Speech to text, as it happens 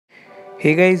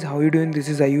Hey guys, how you doing? This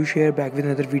is Ayush here, back with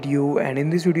another video, and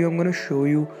in this video I'm gonna show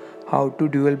you how to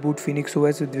dual boot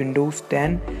PhoenixOS with Windows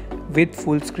 10 with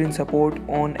full screen support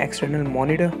on external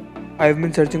monitor. I've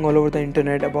been searching all over the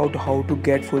internet about how to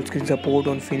get full screen support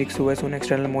on PhoenixOS on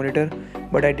external monitor,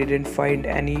 but I didn't find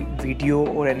any video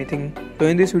or anything. So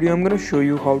in this video I'm gonna show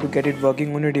you how to get it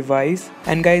working on your device.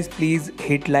 And guys, please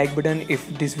hit like button if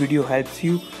this video helps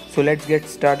you. So let's get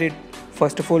started.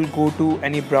 First of all, go to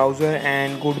any browser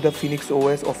and go to the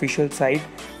PhoenixOS official site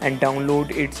and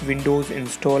download its Windows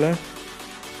installer.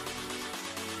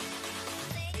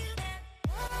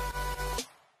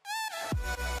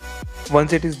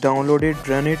 Once it is downloaded,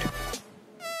 run it.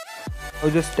 Now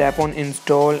just tap on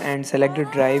install and select the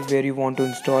drive where you want to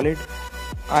install it.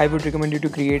 I would recommend you to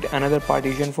create another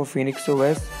partition for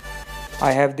PhoenixOS.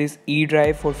 I have this E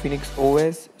drive for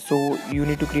PhoenixOS, so you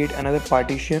need to create another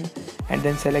partition and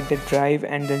then select the drive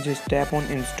and then just tap on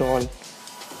install.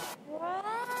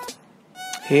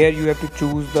 Here you have to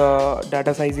choose the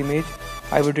data size image.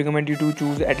 I would recommend you to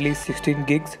choose at least 16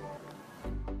 gigs.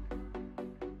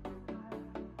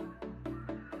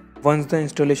 Once the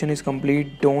installation is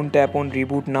complete, don't tap on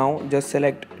reboot now, just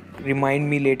select remind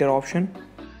me later option.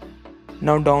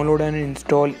 Now download and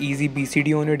install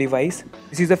EasyBCD on your device.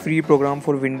 This is a free program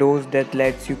for Windows that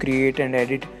lets you create and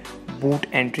edit boot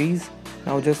entries.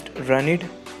 Now just run it.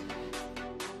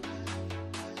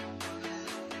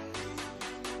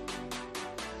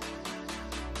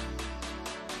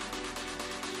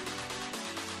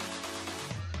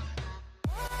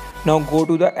 Now go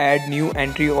to the add new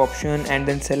entry option and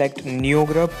then select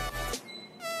NeoGrub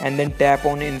and then tap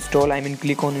on install,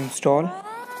 click on install.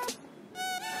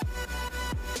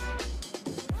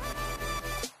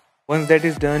 Once that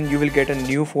is done, you will get a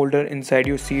new folder inside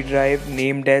your C drive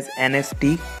named as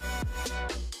NST.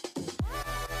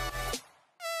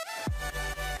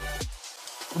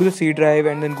 Go to the C drive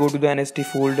and then go to the NST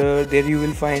folder. There you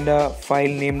will find a file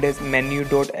named as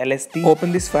menu.lst.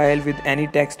 Open this file with any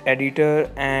text editor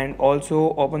and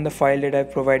also open the file that I've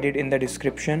provided in the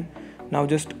description. Now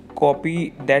just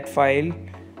copy that file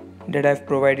that I've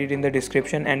provided in the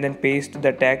description and then paste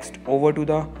the text over to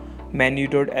the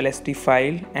menu.lst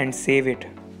file and save it.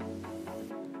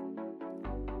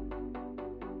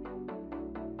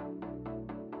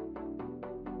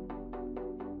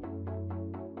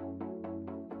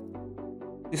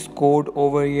 This code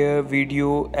over here,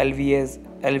 video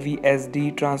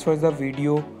LVSD, transfers the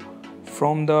video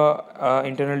from the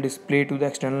internal display to the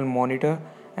external monitor.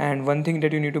 And one thing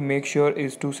that you need to make sure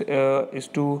is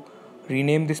to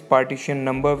rename this partition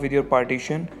number with your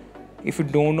partition. If you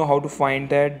don't know how to find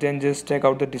that, then just check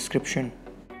out the description.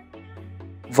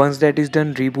 Once that is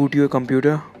done, reboot your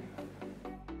computer.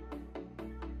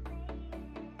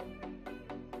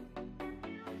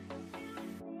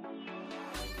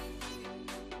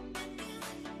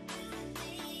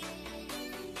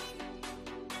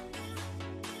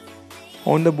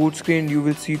 On the boot screen, you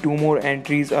will see two more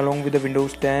entries along with the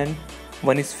Windows 10.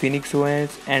 One is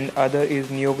PhoenixOS and other is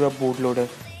NeoGrub bootloader.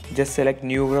 Just select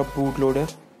NeoGrub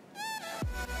bootloader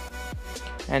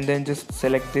and then just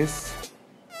select this.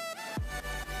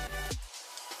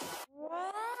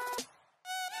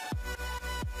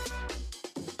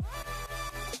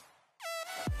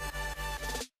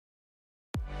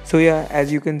 So yeah,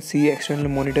 as you can see, external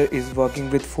monitor is working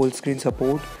with full screen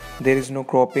support. There is no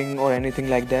cropping or anything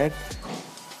like that.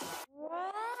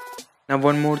 Now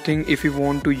one more thing, if you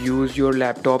want to use your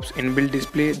laptop's inbuilt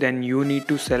display, then you need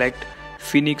to select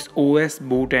PhoenixOS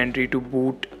boot entry to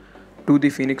boot to the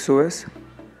PhoenixOS.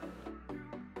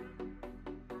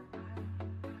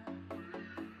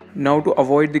 Now to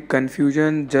avoid the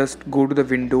confusion, just go to the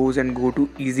Windows and go to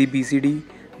EasyBCD,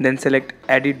 then select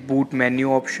edit boot menu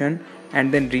option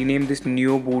and then rename this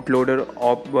new bootloader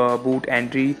boot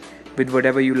entry with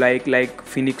whatever you like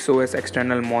PhoenixOS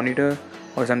external monitor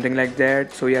or something like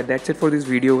that. So yeah, that's it for this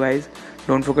video guys.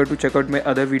 Don't forget to check out my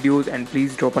other videos and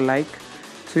please drop a like.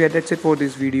 So yeah, that's it for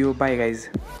this video. Bye guys.